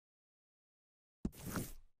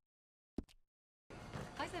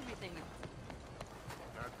How's everything?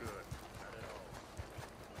 Not good. Not at all.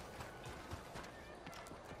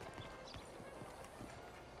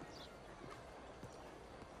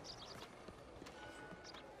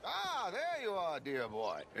 Ah, there you are, dear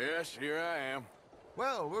boy. Yes, here I am.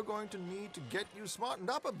 Well, we're going to need to get you smartened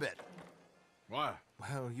up a bit. Why?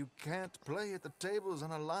 Well, you can't play at the tables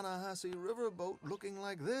on a Lannahechee riverboat looking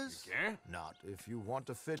like this. You can't? Not if you want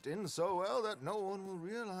to fit in so well that no one will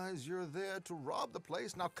realize you're there to rob the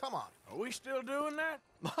place. Now, come on. Are we still doing that?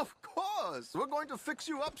 Of course. We're going to fix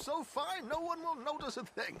you up so fine no one will notice a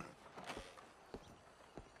thing.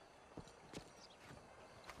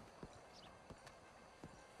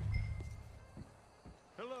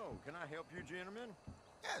 Hello, can I help you, gentlemen?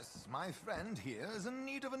 Yes, my friend here is in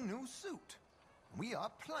need of a new suit. We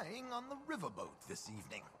are playing on the riverboat this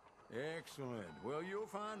evening. Excellent. Well, you'll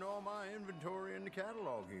find all my inventory in the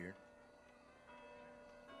catalog here.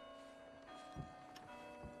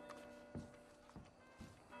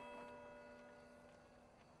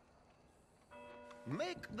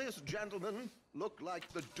 Make this gentleman look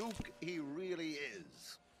like the Duke he really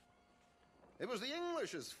is. It was the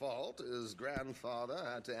English's fault his grandfather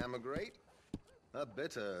had to emigrate. A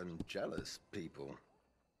bitter and jealous people.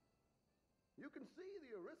 You can see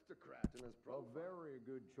the aristocrat in his profile. A very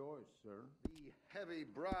good choice, sir. The heavy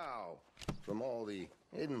brow from all the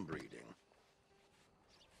inbreeding.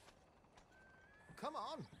 Come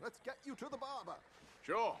on, let's get you to the barber.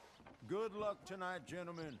 Sure. Good luck tonight,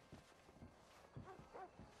 gentlemen.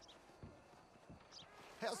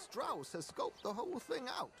 Herr Strauss has scoped the whole thing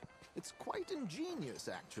out. It's quite ingenious,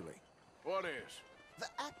 actually. What is? The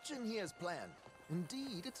action he has planned.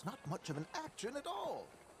 Indeed, it's not much of an action at all.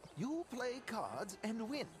 You play cards and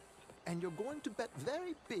win. And you're going to bet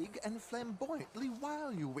very big and flamboyantly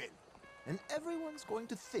while you win. And everyone's going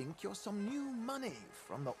to think you're some new money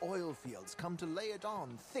from the oil fields come to lay it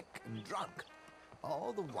on thick and drunk.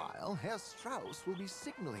 All the while, Herr Strauss will be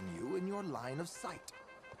signaling you in your line of sight.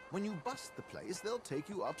 When you bust the place, they'll take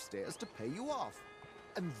you upstairs to pay you off.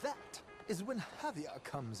 And that is when Javier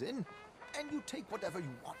comes in, and you take whatever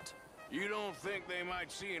you want. You don't think they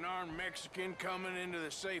might see an armed Mexican coming into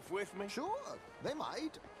the safe with me? Sure, they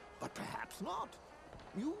might, but perhaps not.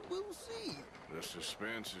 You will see. The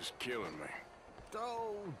suspense is killing me.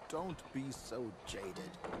 Oh, don't be so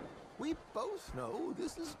jaded. We both know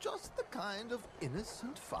this is just the kind of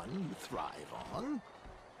innocent fun you thrive on.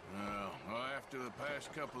 Well, after the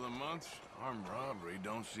past couple of months, armed robbery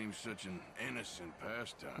don't seem such an innocent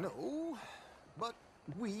pastime. No, but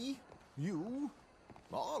we, you,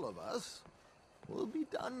 all of us, will be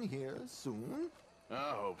done here soon.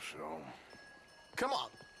 I hope so. Come on.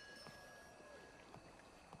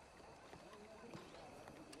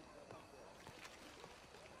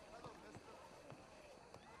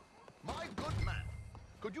 My good man,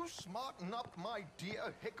 could you smarten up my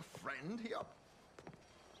dear hick friend here?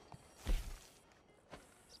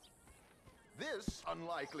 This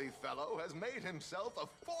unlikely fellow has made himself a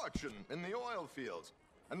fortune in the oil fields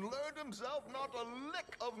and learned himself not a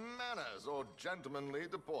lick of manners or gentlemanly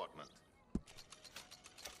deportment.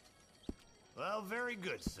 Well, very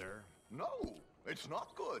good, sir. No, it's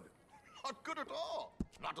not good. Not good at all.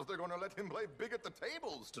 Not if they're going to let him play big at the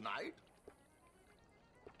tables tonight.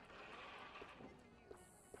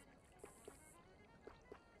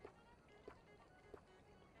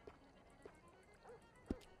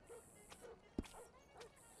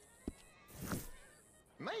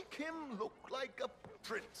 Make him look like a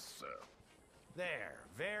prince, sir. There,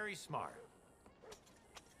 very smart.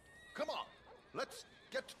 Come on, let's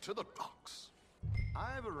get to the docks.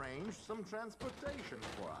 I've arranged some transportation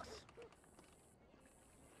for us.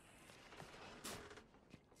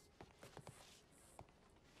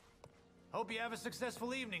 Hope you have a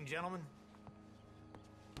successful evening, gentlemen.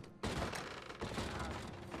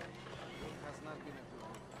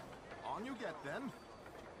 On you get, then.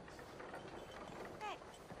 Hey,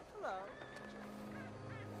 hello.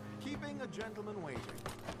 Keeping a gentleman waiting.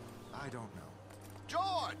 I don't know.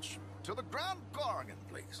 George, to the Grand Corrigan,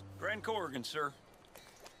 please. Grand Corrigan, sir.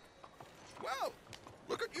 Well,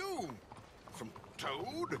 look at you. From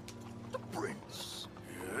Toad to Prince.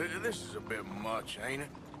 Yeah, this is a bit much, ain't it?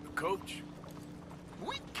 Coach?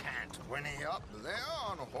 We can't whinny up there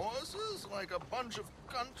on horses like a bunch of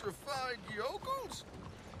countrified yokels.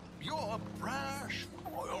 You're a brash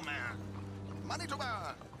oil man. Money to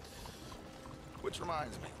burn. Which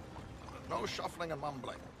reminds me, no shuffling and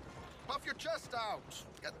mumbling. Puff your chest out.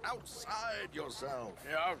 Get outside yourself.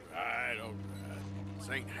 Yeah, all right, all right. This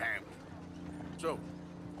ain't Hamlet. So,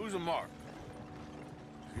 who's a mark?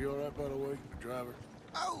 Is he all right, by the way, the driver?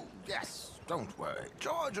 Oh, yes. Don't worry.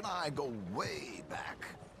 George and I go way back.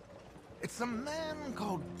 It's a man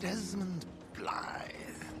called Desmond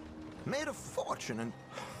Blythe. Made a fortune in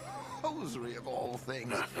hosiery of all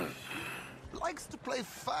things. Likes to play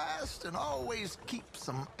fast and always keeps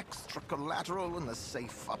some extra collateral in the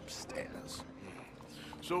safe upstairs.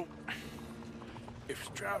 So, if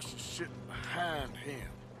Strauss is sitting behind him,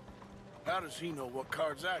 how does he know what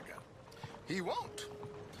cards I got? He won't.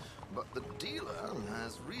 But the dealer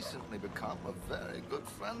has recently become a very good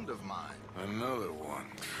friend of mine. Another one.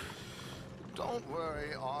 Don't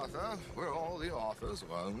worry, Arthur. We're all the authors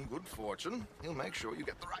who own good fortune. He'll make sure you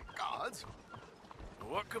get the right cards.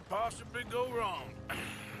 What could possibly go wrong?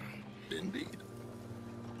 Indeed.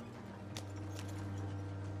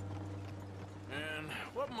 And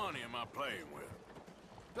what money am I playing with?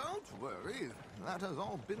 Don't worry. That has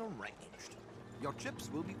all been arranged. Your chips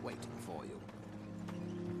will be waiting for you.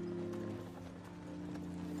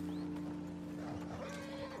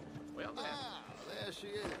 Well then. Ah, there she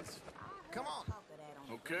is. Come on.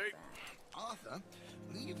 Okay. Arthur,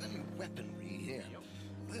 leave any weaponry here.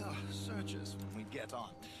 They'll search us when we get on.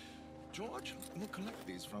 George, we'll collect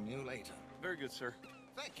these from you later. Very good, sir.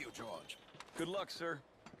 Thank you, George. Good luck, sir.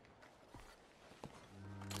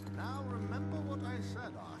 Now remember what I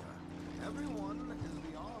said, Arthur. Everyone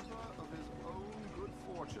is the author of his own good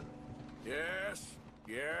fortune.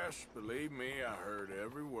 Yes, believe me, I heard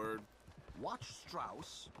every word. Watch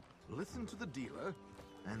Strauss, listen to the dealer,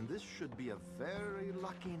 and this should be a very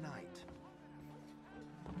lucky night.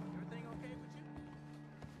 Everything okay with you?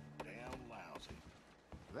 Damn lousy.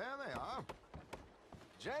 There they are.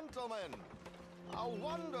 Gentlemen, how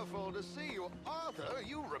wonderful to see you. Arthur,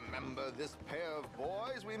 you remember this pair of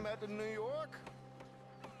boys we met in New York?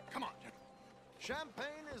 Come on, gentlemen.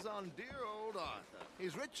 Champagne is on dear old Arthur.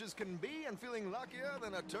 He's rich as can be and feeling luckier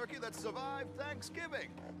than a turkey that survived Thanksgiving.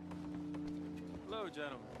 Hello,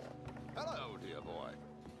 gentlemen. Hello, dear boy.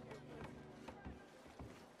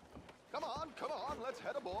 Come on, let's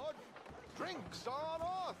head aboard. Drinks on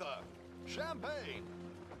Arthur. Champagne.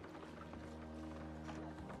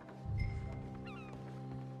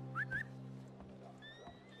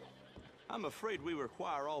 I'm afraid we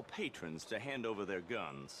require all patrons to hand over their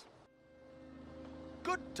guns.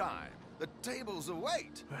 Good time. The tables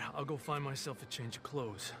await. I'll go find myself a change of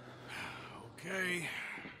clothes. Okay.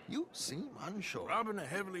 You seem unsure. Robbing a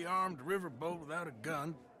heavily armed riverboat without a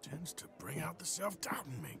gun tends to bring out the self-doubt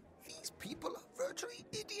in me. These people are virtually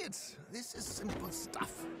idiots. This is simple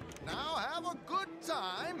stuff. Now have a good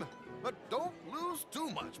time, but don't lose too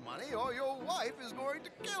much money or your wife is going to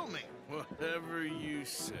kill me. Whatever you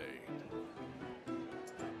say.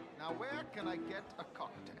 Now where can I get a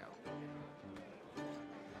cocktail?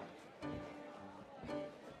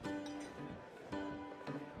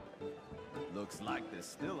 Looks like there's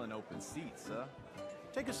still an open seat, sir.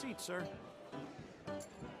 Take a seat, sir.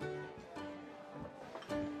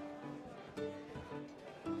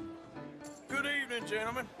 Good evening,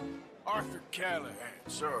 gentlemen. Arthur Callahan.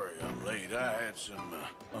 Sorry I'm late. I had some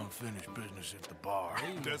unfinished business at the bar.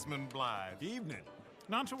 Desmond Blythe. Evening.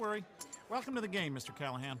 Not to worry. Welcome to the game, Mr.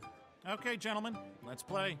 Callahan. Okay, gentlemen, let's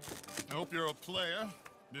play. I hope you're a player.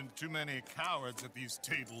 Been too many cowards at these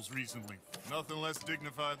tables recently. Nothing less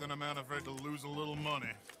dignified than a man afraid to lose a little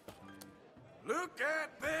money. Look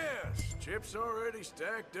at this! Chips already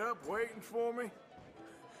stacked up, waiting for me.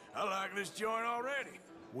 I like this joint already.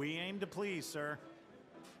 We aim to please, sir.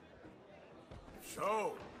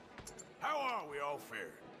 So, how are we all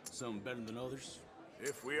fared? Some better than others.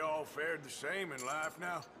 If we all fared the same in life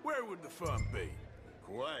now, where would the fun be?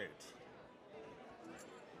 Quiet.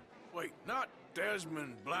 Wait, not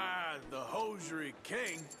Desmond Blythe, the hosiery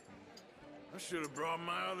king. I should have brought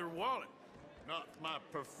my other wallet. Not my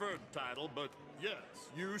preferred title, but yes,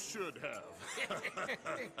 you should have.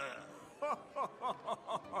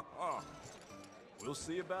 We'll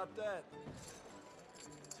see about that.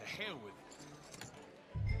 To hell with it.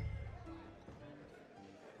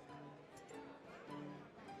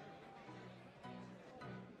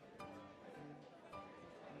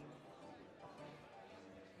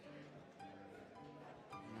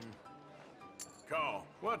 Call,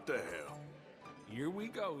 what the hell? Here we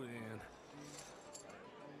go, then.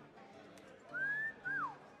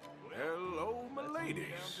 Hello, my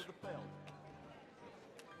ladies.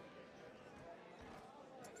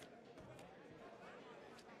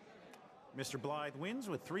 Mr. Blythe wins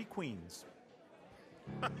with 3 queens.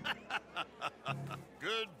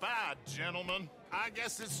 Goodbye, gentlemen. I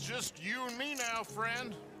guess it's just you and me now,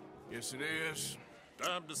 friend. Yes, it is.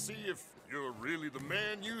 Time to see if you're really the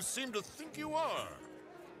man you seem to think you are.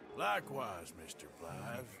 Likewise, Mr.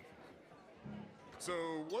 Blythe. So,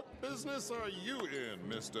 what business are you in,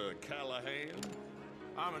 Mr. Callahan?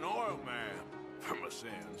 I'm an oil man, for my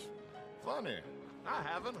sins. Funny, I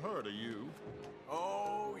haven't heard of you.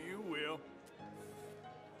 Oh, you will.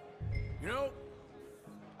 You know,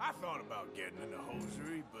 I thought about getting into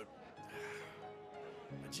hosiery, but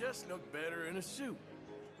I just look better in a suit.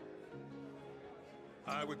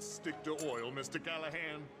 I would stick to oil, Mr.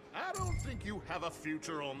 Callahan. I don't think you have a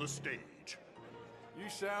future on the stage. You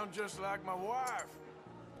sound just like my wife.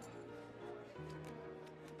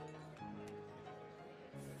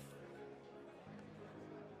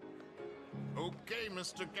 Okay,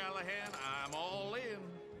 Mr. Callahan, I'm all in.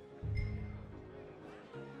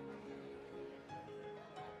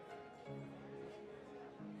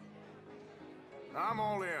 I'm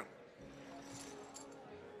all in.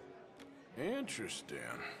 Interesting.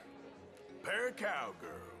 Pair of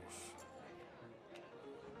cowgirls.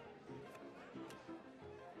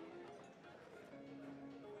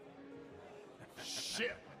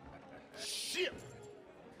 Shit! Shit!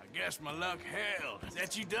 I guess my luck held. Is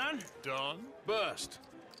that you done? Done? Bust.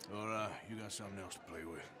 Or, you got something else to play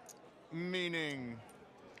with? Meaning...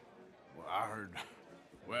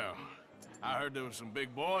 Well, I heard there was some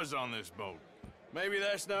big boys on this boat. Maybe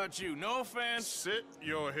that's not you. No offense. Sit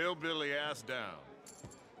your hillbilly ass down.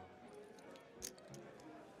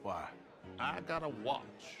 Why? I got a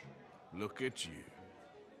watch. Look at you.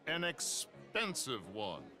 An expensive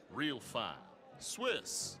one. Real fine.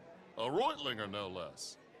 Swiss. A Reutlinger, no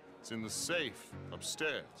less. It's in the safe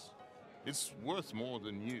upstairs. It's worth more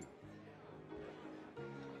than you.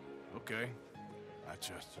 Okay. I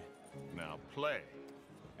trust you. Now play.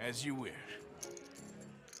 As you wish.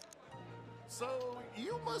 So,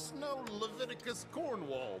 you must know Leviticus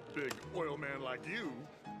Cornwall, big oil man like you.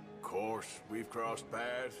 Of course, we've crossed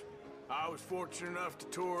paths. I was fortunate enough to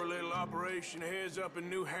tour a little operation of his up in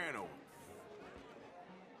New Hanover.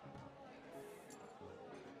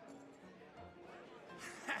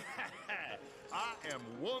 I am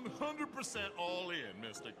 100% all in,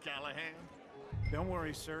 Mr. Callahan. Don't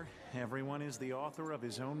worry, sir. Everyone is the author of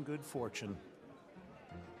his own good fortune.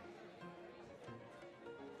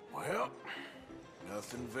 Well,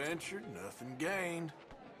 nothing ventured, nothing gained.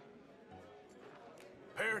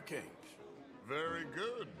 Pair of kings. Very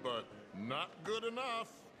good, but not good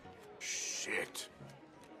enough. Shit.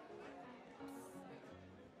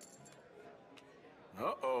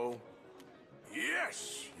 Uh-oh.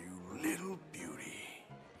 Yes, you little beauty.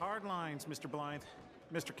 Hard lines, Mr. Blythe.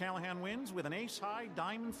 Mr. Callahan wins with an ace-high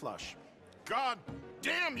diamond flush. God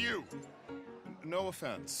damn you! No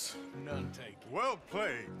offense. None taken. Well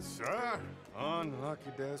played, sir.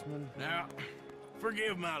 Unlucky, Desmond. Now,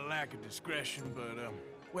 forgive my lack of discretion, but,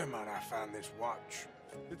 where might I find this watch?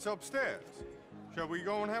 It's upstairs. Shall we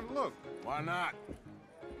go and have a look? Why not?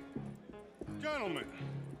 Gentlemen.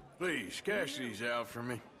 Please, cash these out for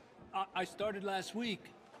me. I started last week.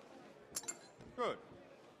 Good.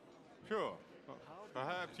 Sure.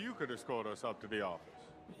 Perhaps you could escort us up to the office.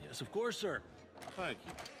 Yes, of course, sir. Thank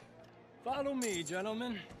you. Follow me,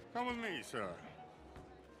 gentlemen. Come with me, sir.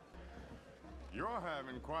 You're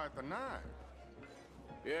having quite the night.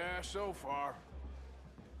 Yeah, so far.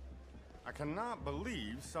 I cannot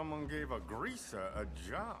believe someone gave a greaser a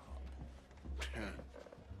job.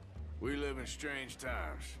 We live in strange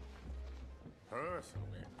times.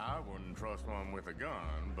 Personally, I wouldn't trust one with a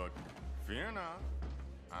gun, but fear not.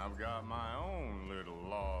 I've got my own little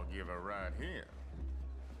lawgiver right here.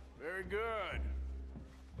 Very good.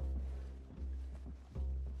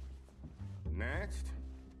 Next,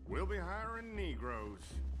 we'll be hiring Negroes.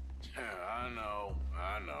 I know.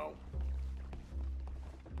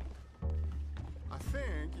 I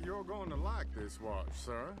think you're going to like this watch,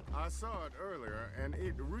 sir. I saw it earlier, and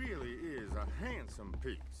it really is a handsome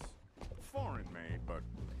piece. Foreign made, but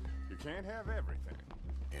you can't have everything.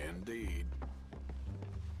 Indeed.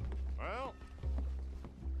 Well,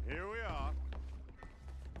 here we are.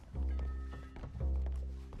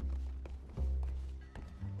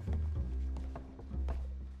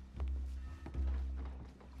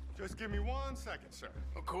 Just give me 1 second, sir.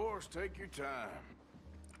 Of course, take your time.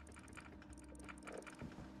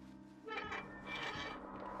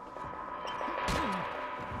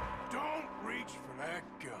 Don't reach for that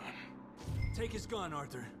gun. Take his gun,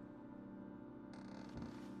 Arthur.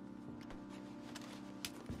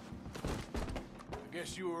 I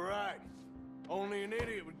guess you were right. Only an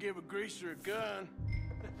idiot would give a greaser a gun.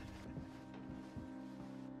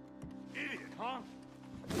 Idiot, huh?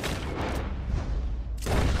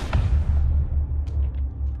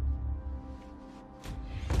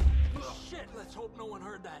 Shit, let's hope no one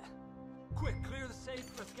heard that. Quick, clear the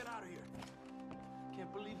safe. Let's get out of here.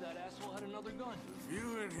 can't believe that asshole had another gun. The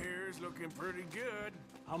view in here is looking pretty good.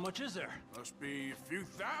 How much is there? Must be a few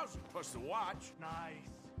thousand plus the watch. Nice.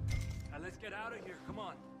 Now let's get out of here. Come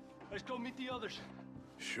on. Let's go meet the others.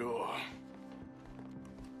 Sure.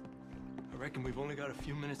 I reckon we've only got a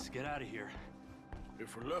few minutes to get out of here.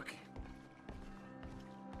 If we're lucky.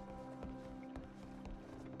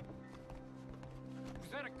 Was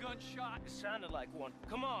that a gunshot? It sounded like one.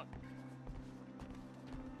 Come on.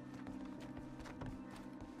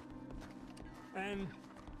 And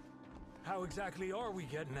how exactly are we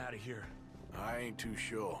getting out of here? I ain't too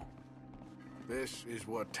sure. This is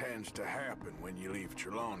what tends to happen when you leave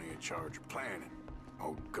Trelawney in charge of planning.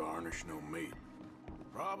 Oh, garnish no meat.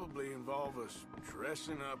 Probably involve us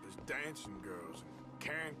dressing up as dancing girls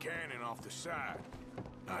and canning off the side.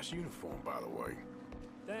 Nice uniform, by the way.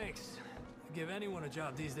 Thanks. Give anyone a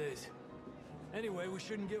job these days. Anyway, we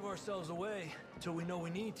shouldn't give ourselves away until we know we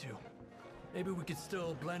need to. Maybe we could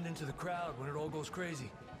still blend into the crowd when it all goes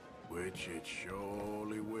crazy. Which it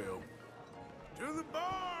surely will. To the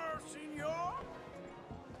bar, senor!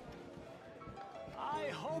 I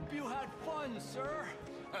hope you had fun, sir.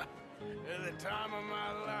 At the time of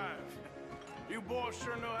my life. You boys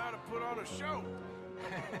sure know how to put on a show.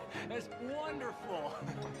 That's wonderful.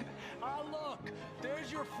 Ah, look,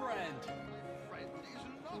 there's your friend. Friend is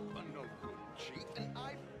not a no good cheat, and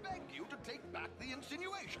I beg you to take back the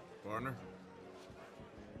insinuation. Partner?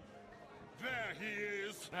 There he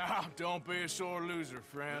is. Now, don't be a sore loser,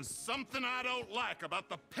 friend. There's something I don't like about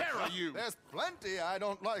the pair of you. There's plenty I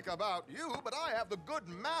don't like about you, but I have the good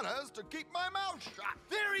manners to keep my mouth shut.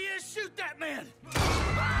 There he is! Shoot that man!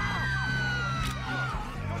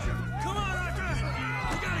 Come on, Arthur!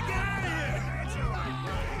 We gotta get out of here!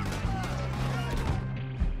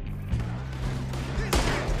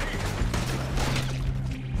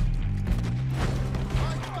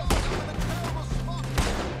 My God, I'm in a terrible spot.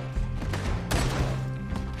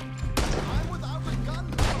 I'm without a gun,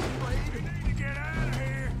 I'm afraid. You need to get out of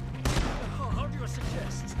here. How do you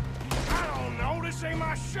suggest? I don't know. This ain't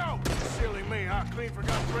my show. Silly me. I clean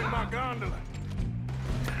forgot to bring my gondola.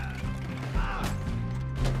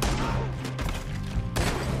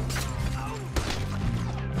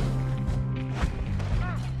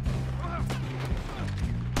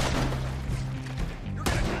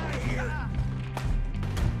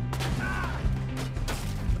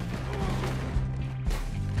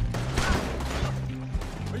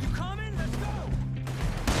 Are you coming? Let's go!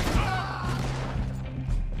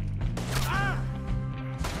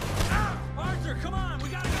 Arthur, come on! We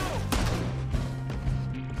gotta go!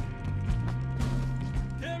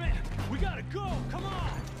 Damn it! We gotta go! Come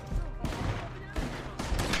on!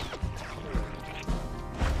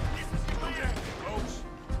 Okay, folks.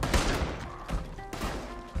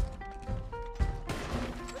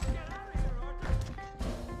 Let's get out of here, Arthur!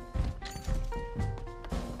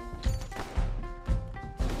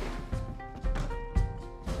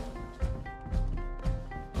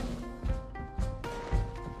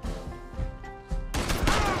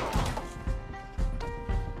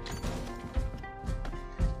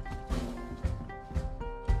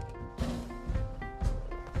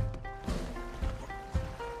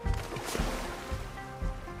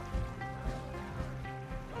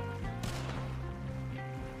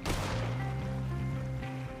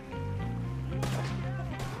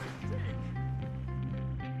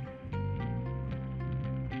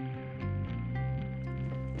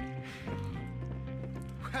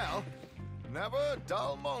 Well, never a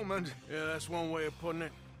dull moment. Yeah, that's one way of putting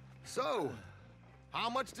it. So, how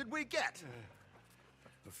much did we get?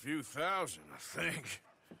 A few thousand, I think.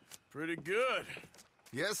 Pretty good.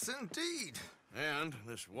 Yes, indeed. And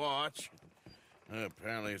this watch,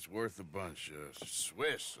 apparently it's worth a bunch.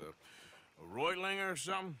 Swiss, a Reutlinger or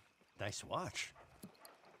something? Nice watch.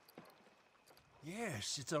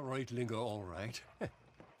 Yes, it's a Reutlinger, all right.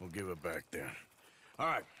 We'll give it back then. All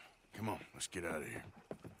right, come on, let's get out of here.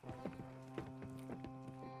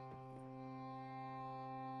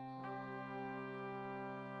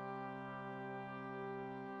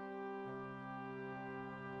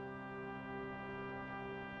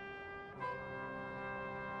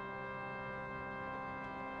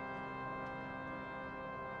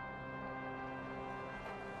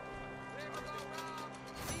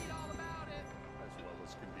 As well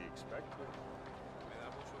as can be expected.